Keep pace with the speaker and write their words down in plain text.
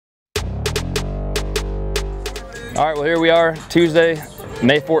All right, well here we are, Tuesday,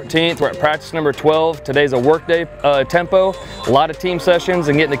 May 14th. We're at practice number 12. Today's a work day tempo, a lot of team sessions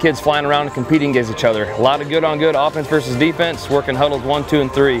and getting the kids flying around and competing against each other. A lot of good on good offense versus defense, working huddles 1, 2,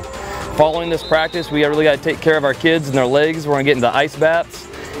 and 3. Following this practice, we really got to take care of our kids and their legs. We're gonna get into ice baths.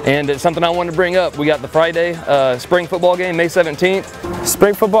 And it's something I wanted to bring up. We got the Friday spring football game, May 17th.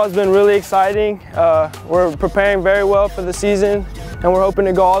 Spring football has been really exciting. We're preparing very well for the season, and we're hoping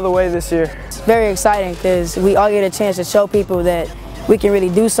to go all the way this year. It's very exciting because we all get a chance to show people that we can really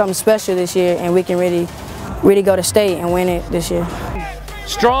do something special this year, and we can really go to state and win it this year.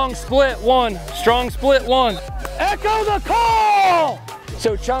 Strong split one, strong split one. Echo the call!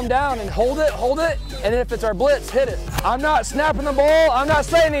 So chum down and hold it, and if it's our blitz, hit it. I'm not snapping the ball, I'm not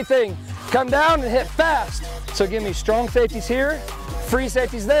saying anything. Come down and hit fast. So give me strong safeties here, free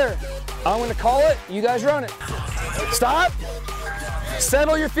safeties there. I'm gonna call it, you guys run it. Stop,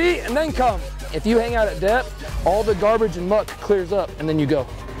 settle your feet, and then come. If you hang out at depth, all the garbage and muck clears up, and then you go.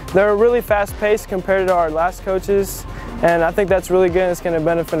 They're really fast paced compared to our last coaches, and I think that's really good and it's gonna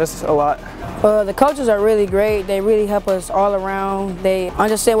benefit us a lot. The coaches are really great. They really help us all around. They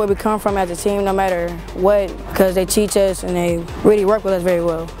understand where we come from as a team no matter what, because they teach us and they really work with us very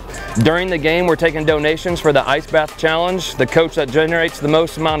well. During the game, we're taking donations for the Ice Bath Challenge. The coach that generates the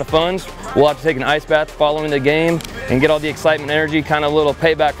most amount of funds will have to take an ice bath following the game and get all the excitement and energy, kind of a little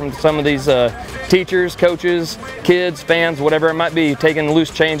payback from some of these teachers, coaches, kids, fans, whatever it might be, taking loose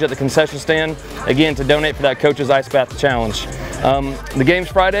change at the concession stand, again, to donate for that coach's Ice Bath Challenge. The game's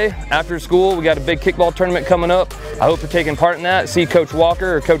Friday after school. We got a big kickball tournament coming up. I hope you're taking part in that. See Coach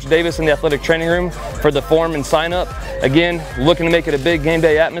Walker or Coach Davis in the athletic training room for the form and sign up. Again, looking to make it a big game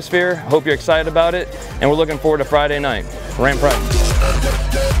day atmosphere. Hope you're excited about it, and we're looking forward to Friday night. Ram Pride.